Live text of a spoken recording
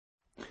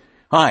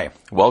Hi,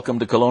 welcome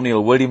to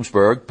Colonial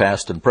Williamsburg,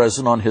 past and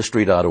present on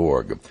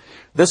History.org.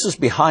 This is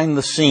Behind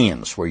the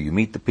Scenes, where you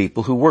meet the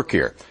people who work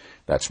here.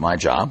 That's my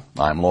job.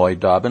 I'm Lloyd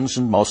Dobbins,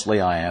 and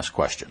mostly I ask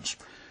questions.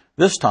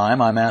 This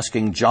time I'm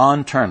asking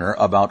John Turner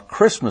about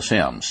Christmas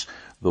hymns,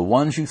 the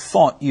ones you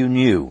thought you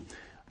knew.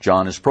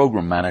 John is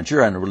program manager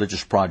and a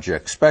religious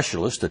project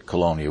specialist at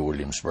Colonial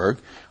Williamsburg.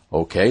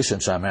 Okay,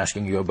 since I'm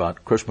asking you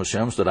about Christmas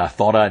hymns that I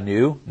thought I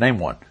knew, name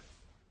one.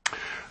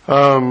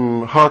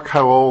 Hark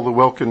How All the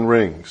Welkin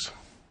Rings.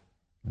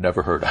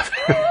 Never heard of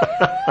it.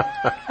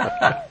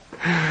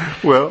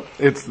 Well,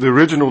 it's the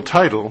original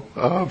title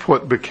of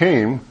what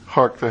became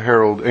Hark the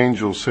Herald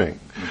Angels Sing.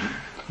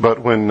 But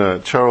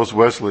when Charles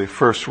Wesley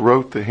first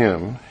wrote the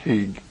hymn,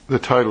 the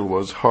title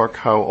was Hark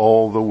How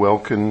All the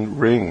Welkin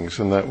Rings,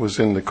 and that was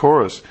in the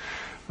chorus.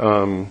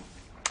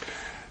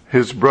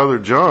 His brother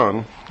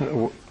John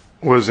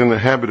was in the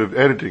habit of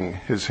editing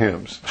his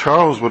hymns.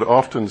 Charles would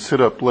often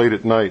sit up late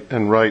at night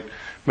and write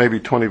maybe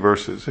 20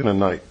 verses in a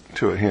night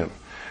to a hymn.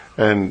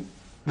 And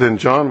then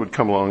John would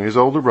come along, his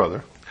older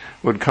brother,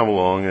 would come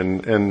along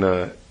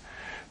and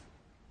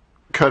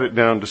cut it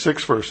down to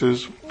 6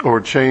 verses or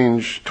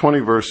change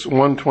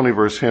one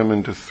 20-verse hymn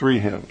into 3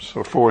 hymns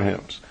or 4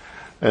 hymns.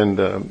 And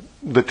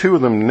the two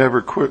of them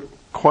never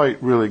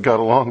quite really got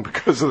along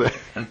because of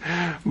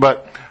that.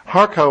 But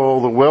Hark How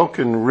All the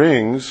Welkin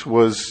Rings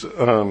was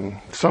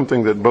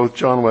something that both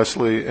John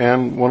Wesley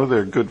and one of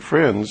their good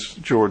friends,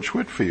 George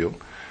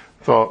Whitefield,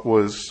 thought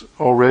was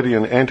already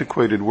an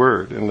antiquated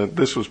word, and that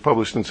this was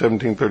published in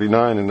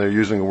 1739, and they're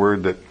using a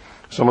word that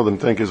some of them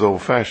think is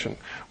old-fashioned.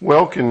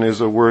 Welkin is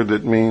a word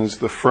that means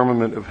the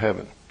firmament of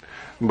heaven.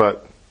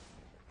 But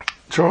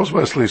Charles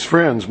Wesley's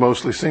friends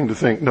mostly seem to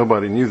think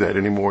nobody knew that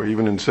anymore,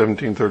 even in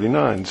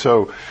 1739.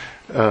 So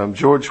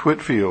George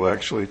Whitefield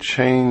actually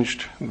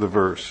changed the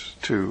verse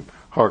to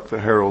Hark the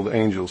Herald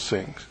Angels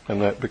Sings,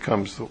 and that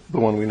becomes the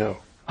one we know.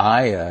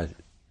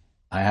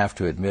 I have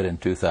to admit, in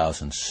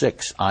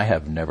 2006, I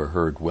have never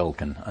heard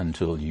Welkin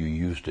until you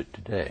used it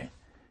today.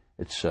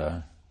 It's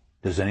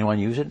does anyone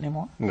use it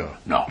anymore? No.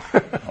 No.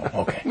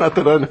 Oh, okay. Not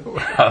that I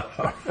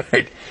know.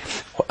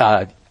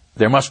 Right.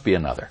 There must be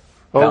another.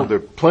 Oh, there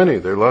are plenty.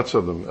 There are lots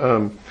of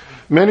them.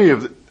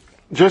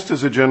 Just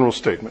as a general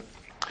statement,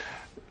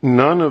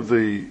 none of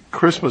the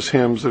Christmas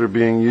hymns that are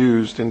being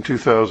used in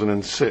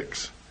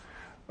 2006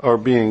 are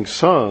being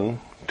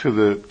sung to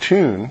the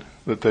tune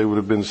that they would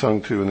have been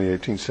sung to in the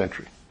 18th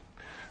century.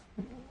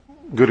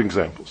 Good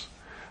examples.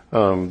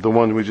 The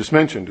one we just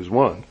mentioned is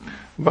one.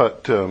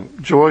 But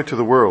Joy to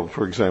the World,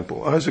 for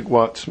example, Isaac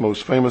Watts'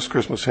 most famous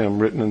Christmas hymn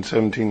written in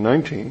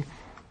 1719,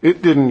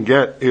 it didn't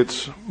get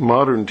its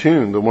modern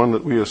tune, the one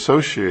that we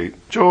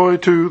associate, Joy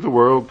to the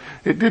World,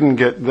 it didn't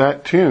get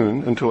that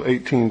tune until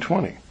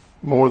 1820,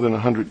 more than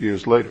 100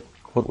 years later.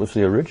 What was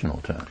the original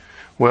tune?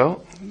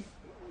 Well,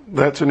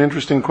 that's an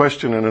interesting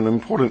question and an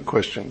important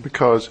question,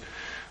 because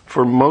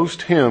for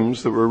most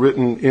hymns that were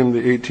written in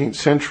the 18th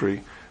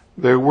century,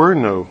 there were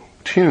no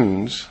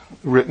tunes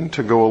written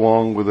to go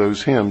along with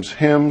those hymns.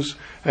 Hymns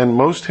and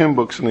most hymn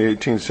books in the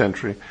 18th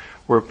century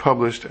were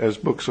published as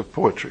books of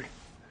poetry.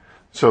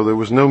 So there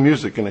was no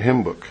music in a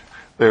hymn book.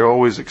 There are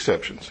always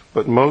exceptions.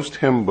 But most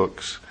hymn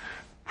books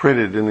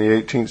printed in the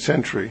 18th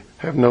century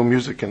have no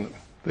music in them.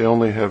 They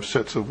only have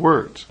sets of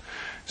words.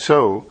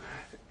 So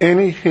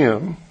any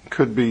hymn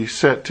could be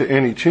set to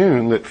any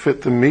tune that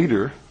fit the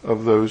meter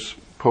of those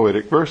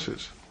poetic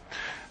verses.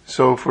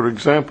 So, for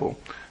example,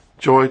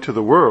 Joy to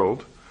the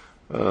World,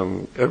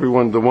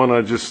 the one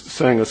I just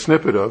sang a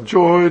snippet of,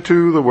 Joy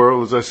to the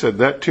World, as I said,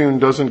 that tune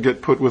doesn't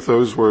get put with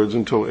those words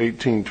until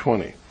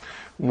 1820.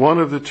 One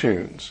of the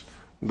tunes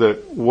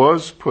that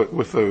was put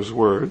with those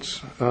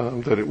words,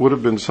 that it would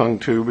have been sung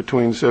to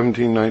between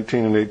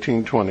 1719 and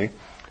 1820,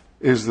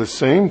 is the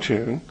same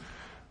tune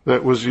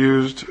that was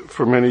used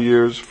for many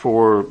years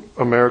for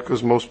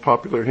America's most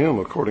popular hymn,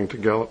 according to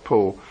Gallup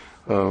poll,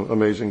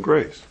 Amazing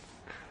Grace.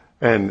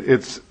 And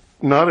it's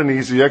not an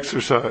easy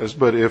exercise,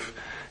 but if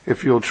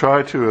you'll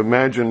try to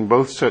imagine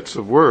both sets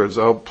of words,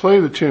 I'll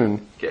play the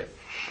tune,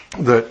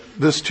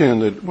 this tune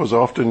that was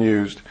often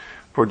used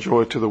for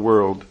Joy to the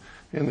World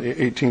in the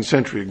 18th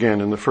century, again,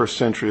 in the first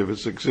century of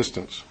its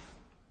existence.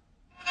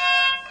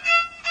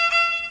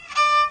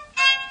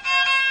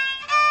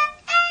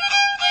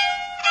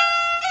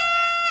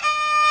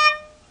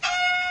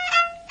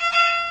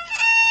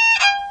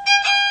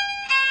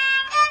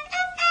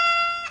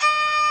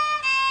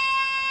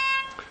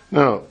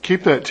 Now,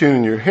 keep that tune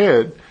in your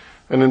head,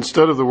 and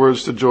instead of the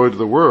words to Joy to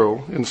the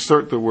World,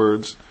 insert the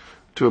words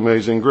to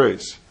Amazing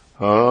Grace.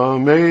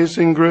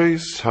 Amazing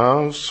grace,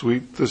 how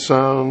sweet the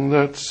sound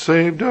that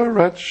saved a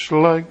wretch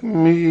like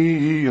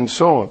me, and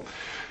so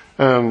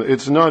on.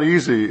 It's not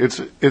easy.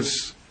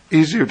 It's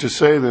easier to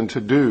say than to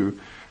do,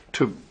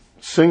 to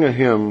sing a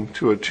hymn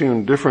to a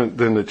tune different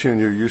than the tune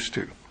you're used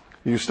to.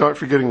 You start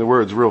forgetting the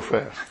words real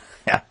fast.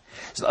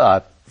 Yeah.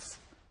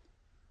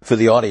 For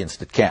the audience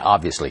that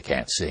obviously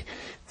can't see,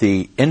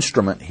 the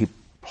instrument he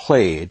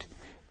played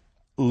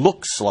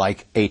looks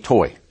like a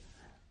toy.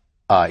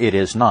 It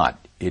is not.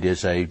 It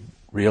is a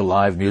real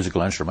live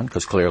musical instrument,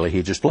 because clearly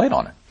he just played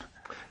on it.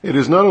 It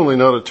is not only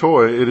not a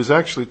toy, it is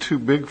actually too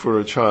big for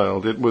a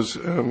child.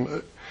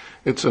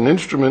 It's an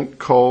instrument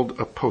called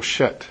a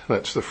pochette.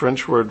 That's the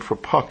French word for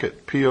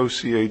pocket,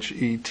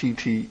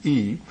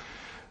 P-O-C-H-E-T-T-E.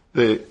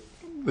 The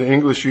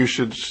English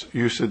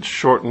usage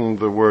shortened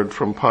the word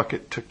from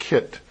pocket to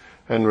kit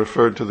and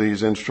referred to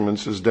these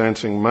instruments as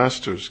dancing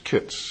masters'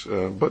 kits.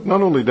 But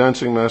not only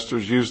dancing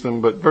masters used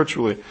them, but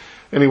virtually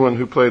anyone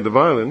who played the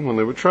violin when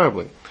they were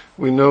traveling.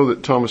 We know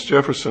that Thomas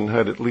Jefferson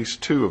had at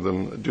least 2 of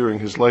them during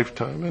his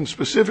lifetime, and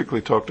specifically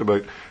talked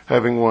about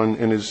having one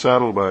in his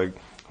saddlebag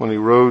when he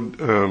rode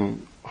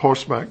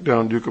horseback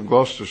down Duke of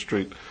Gloucester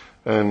Street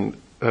and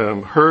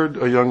heard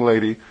a young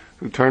lady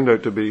who turned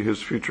out to be his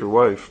future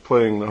wife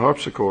playing the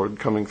harpsichord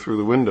coming through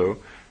the window.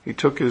 He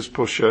took his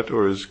pochette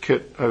or his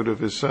kit out of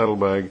his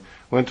saddlebag,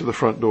 went to the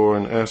front door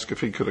and asked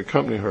if he could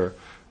accompany her.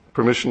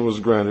 Permission was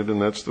granted,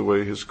 and that's the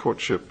way his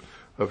courtship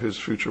of his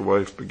future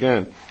wife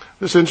began.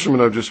 This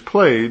instrument I've just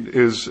played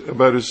is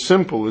about as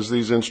simple as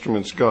these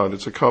instruments got.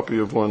 It's a copy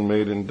of one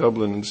made in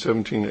Dublin in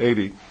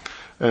 1780.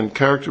 And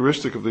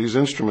characteristic of these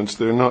instruments,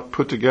 they're not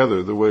put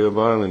together the way a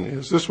violin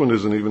is. This one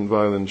isn't even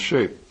violin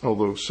shape,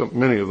 although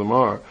many of them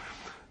are.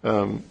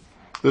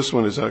 This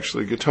one is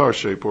actually guitar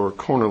shape or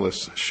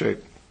cornerless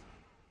shape.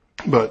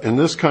 But in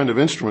this kind of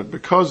instrument,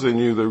 because they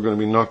knew they were going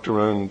to be knocked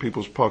around in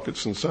people's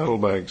pockets and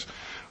saddlebags,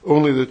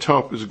 only the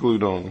top is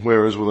glued on,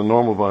 whereas with a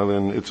normal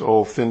violin, it's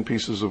all thin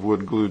pieces of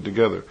wood glued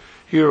together.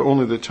 Here,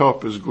 only the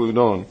top is glued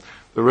on.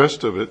 The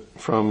rest of it,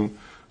 from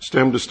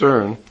stem to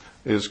stern,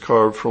 is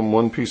carved from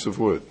one piece of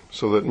wood,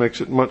 so that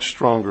makes it much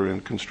stronger in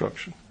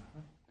construction.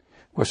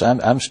 Of course,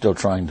 I'm still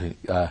trying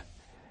to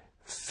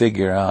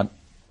figure out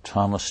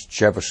Thomas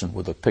Jefferson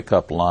with a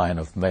pickup line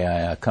of "May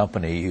I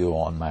accompany you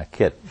on my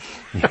kit?"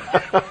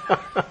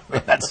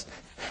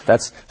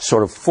 That's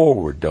sort of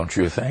forward, don't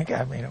you think?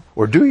 I mean,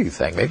 or do you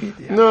think? Maybe.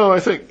 Yeah. No, I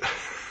think.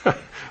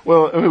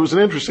 Well, it was an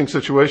interesting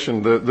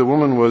situation. The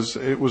woman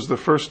it was the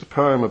first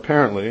time,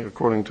 apparently,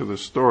 according to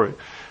this story,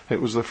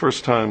 it was the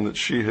first time that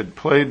she had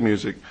played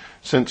music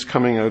since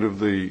coming out of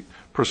the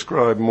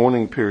prescribed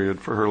mourning period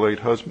for her late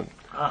husband.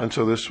 And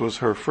so this was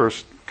her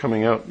first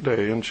coming out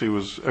day, and she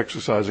was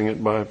exercising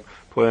it by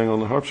playing on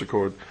the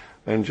harpsichord.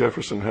 And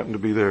Jefferson happened to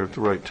be there at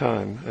the right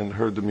time and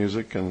heard the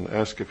music and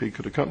asked if he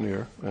could accompany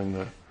her,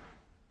 and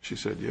she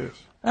said yes.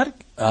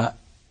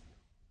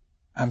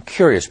 I'm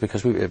curious,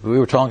 because we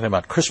were talking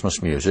about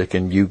Christmas music,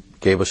 and you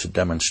gave us a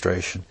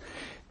demonstration.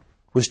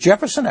 Was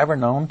Jefferson ever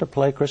known to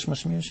play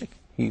Christmas music?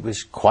 He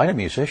was quite a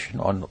musician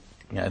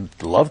and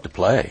loved to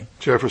play.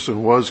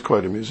 Jefferson was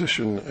quite a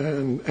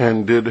musician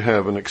and did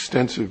have an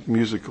extensive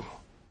musical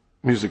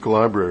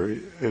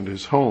library in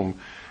his home.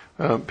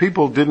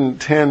 People didn't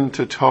tend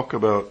to talk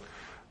about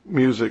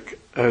music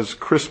as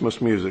Christmas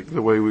music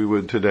the way we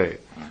would today.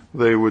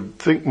 They would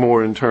think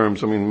more in terms,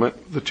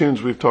 the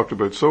tunes we've talked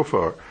about so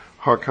far,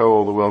 Hark How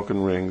All the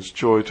Welkin Rings,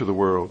 Joy to the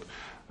World,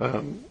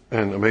 and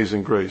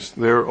Amazing Grace,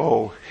 they're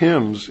all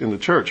hymns in the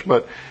church.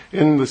 But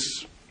in the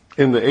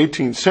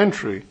 18th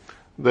century,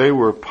 they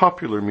were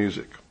popular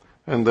music.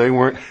 And they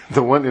weren't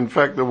the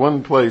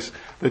one place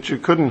that you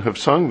couldn't have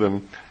sung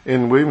them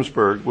in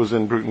Williamsburg was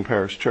in Bruton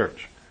Parish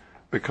Church.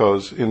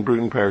 Because in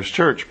Bruton Parish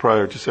Church,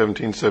 prior to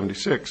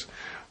 1776,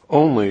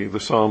 only the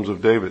Psalms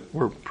of David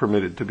were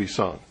permitted to be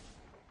sung.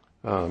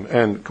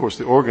 And, of course,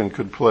 the organ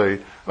could play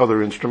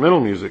other instrumental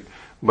music,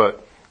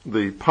 but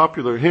the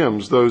popular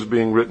hymns, those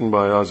being written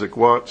by Isaac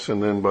Watts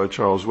and then by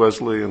Charles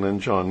Wesley and then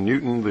John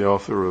Newton, the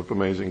author of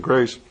Amazing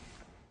Grace,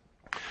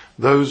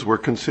 those were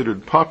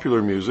considered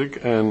popular music,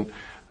 and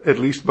at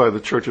least by the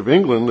Church of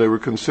England, they were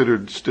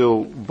considered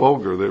still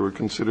vulgar. They were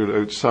considered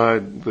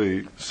outside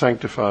the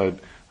sanctified,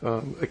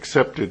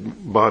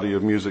 accepted body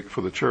of music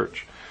for the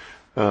church.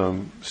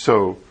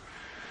 So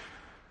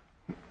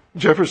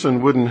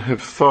Jefferson wouldn't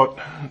have thought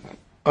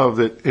of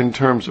it in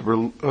terms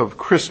of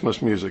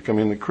Christmas music.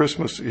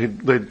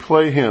 They'd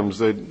play hymns.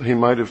 He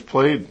might have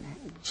played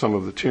some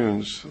of the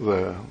tunes,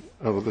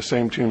 the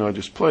same tune I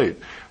just played,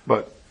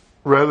 but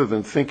rather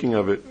than thinking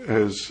of it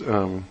as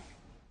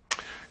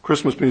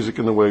Christmas music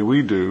in the way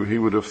we do, he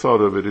would have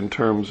thought of it in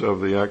terms of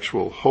the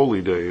actual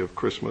holy day of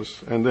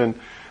Christmas. And then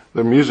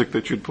the music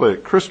that you'd play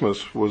at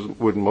Christmas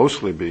would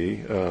mostly be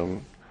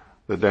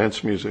the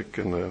dance music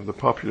and the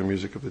popular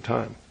music of the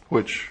time,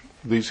 which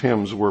these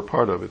hymns were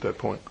part of at that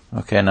point.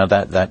 Okay, now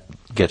that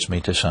gets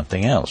me to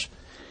something else.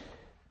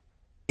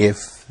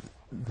 If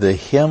the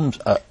hymns,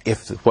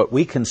 if what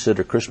we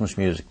consider Christmas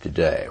music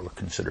today were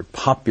considered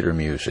popular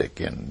music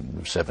in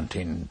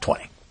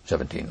 1720,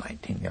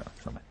 1719,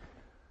 something,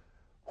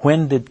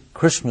 when did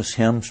Christmas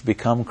hymns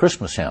become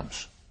Christmas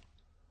hymns?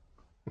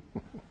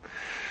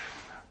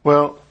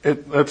 Well,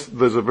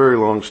 there's a very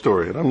long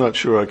story, and I'm not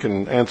sure I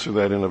can answer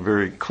that in a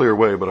very clear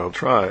way, but I'll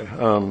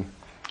try.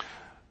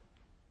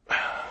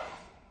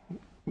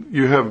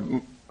 You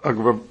have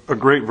a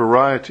great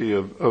variety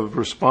of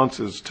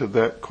responses to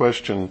that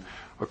question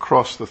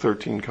across the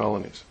 13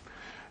 colonies.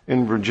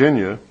 In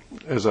Virginia,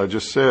 as I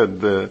just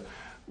said, the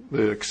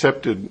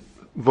accepted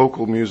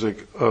vocal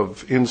music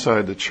of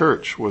inside the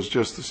church was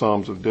just the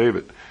Psalms of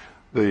David.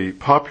 The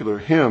popular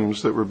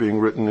hymns that were being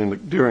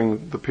written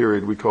during the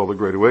period we call the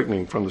Great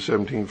Awakening, from the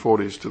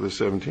 1740s to the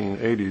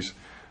 1780s,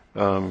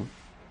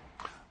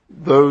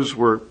 those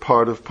were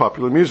part of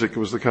popular music. It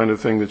was the kind of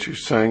thing that you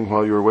sang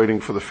while you were waiting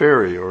for the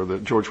ferry, or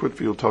that George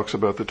Whitefield talks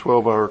about the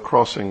 12-hour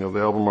crossing of the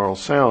Albemarle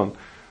Sound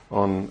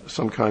on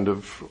some kind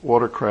of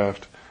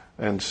watercraft,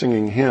 and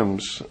singing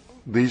hymns,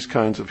 these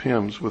kinds of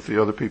hymns, with the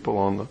other people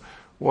on the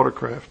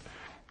watercraft.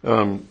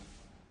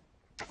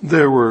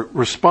 There were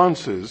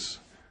responses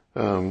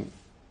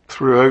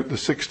throughout the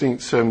 16th,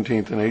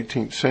 17th, and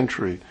 18th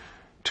century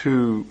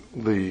to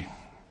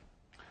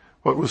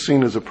what was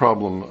seen as a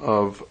problem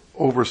of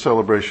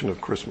over-celebration of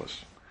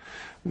Christmas.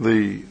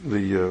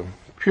 The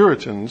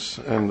Puritans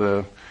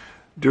and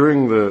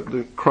during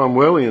the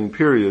Cromwellian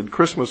period,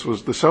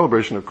 the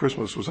celebration of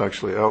Christmas was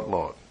actually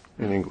outlawed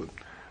in England.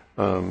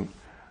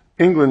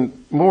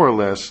 England, more or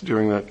less,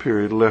 during that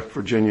period, left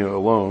Virginia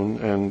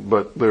alone,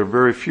 but there are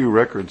very few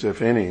records,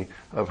 if any,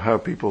 of how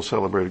people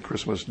celebrated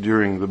Christmas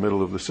during the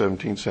middle of the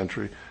 17th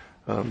century,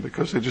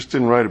 because they just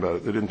didn't write about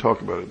it. They didn't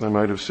talk about it. They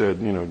might have said,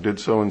 did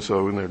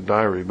so-and-so in their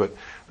diary, but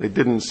they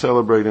didn't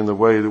celebrate in the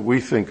way that we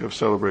think of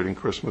celebrating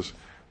Christmas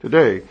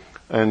today.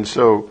 And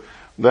so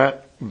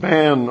that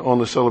ban on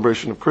the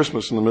celebration of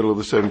Christmas in the middle of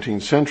the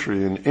 17th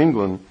century in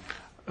England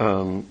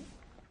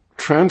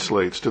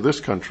translates to this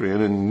country,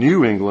 and in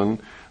New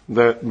England,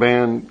 that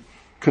ban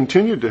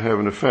continued to have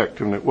an effect,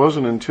 and it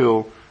wasn't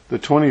until the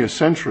 20th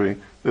century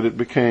that it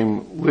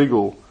became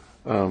legal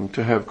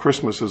to have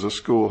Christmas as a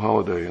school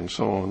holiday and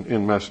so on.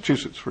 In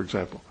Massachusetts, for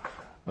example,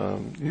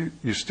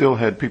 you still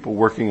had people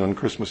working on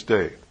Christmas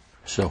Day.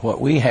 So what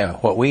we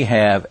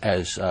have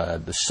as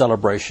the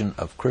celebration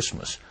of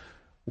Christmas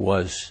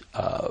was,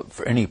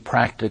 for any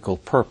practical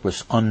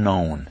purpose,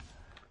 unknown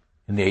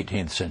in the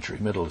 18th century,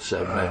 middle of the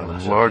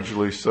 17th.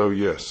 Largely so,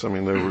 yes. I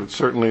mean, there were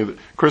certainly,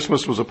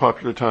 Christmas was a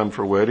popular time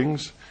for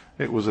weddings.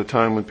 It was a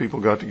time when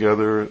people got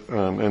together,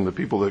 and the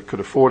people that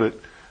could afford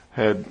it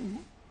had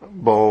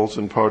balls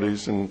and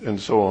parties and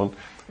so on.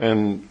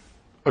 And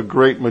a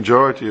great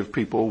majority of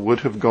people would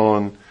have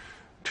gone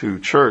to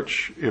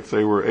church if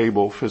they were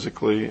able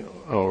physically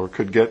or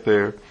could get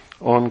there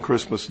on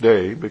Christmas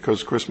Day,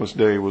 because Christmas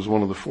Day was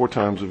one of the 4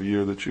 times of a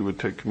year that you would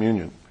take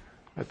communion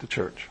at the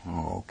church.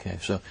 Oh, okay.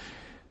 So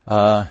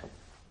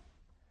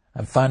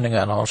I'm finding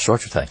out all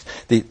sorts of things.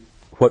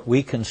 What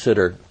we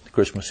consider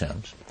Christmas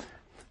hymns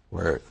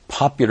were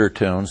popular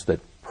tunes that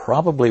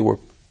probably were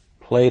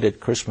played at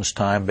Christmas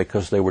time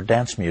because they were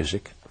dance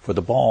music for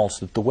the balls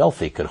that the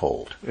wealthy could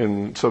hold.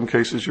 In some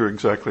cases, you're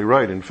exactly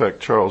right. In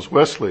fact, Charles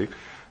Wesley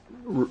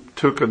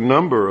took a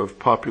number of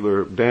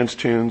popular dance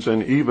tunes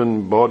and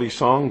even bawdy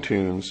song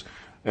tunes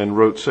and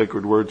wrote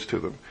sacred words to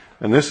them.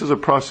 And this is a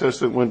process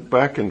that went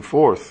back and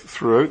forth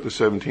throughout the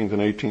 17th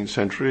and 18th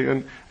century,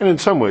 and in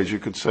some ways you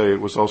could say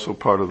it was also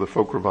part of the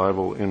folk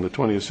revival in the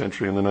 20th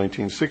century and the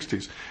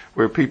 1960s,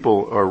 where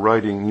people are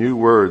writing new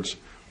words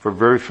for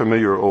very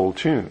familiar old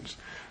tunes.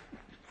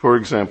 For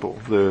example,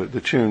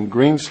 the tune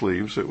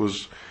Greensleeves, it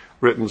was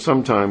written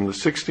sometime in the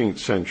 16th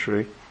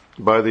century.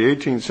 By the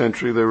 18th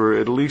century, there were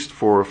at least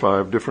 4 or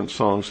 5 different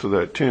songs to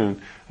that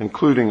tune,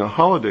 including a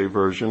holiday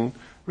version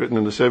written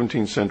in the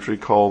 17th century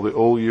called The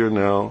Old Year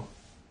Now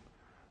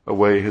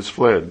Away Has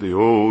Fled. The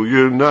old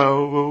year now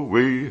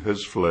away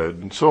has fled,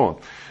 and so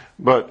on.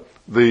 But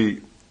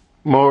the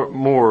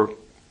more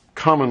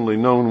commonly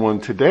known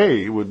one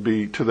today would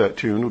be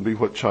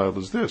What Child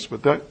Is This?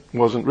 But that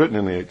wasn't written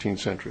in the 18th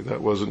century.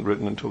 That wasn't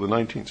written until the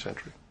 19th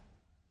century.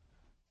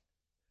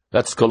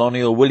 That's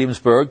Colonial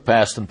Williamsburg,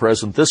 past and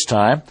present this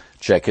time.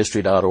 Check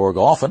history.org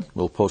often.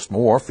 We'll post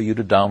more for you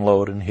to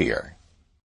download and hear.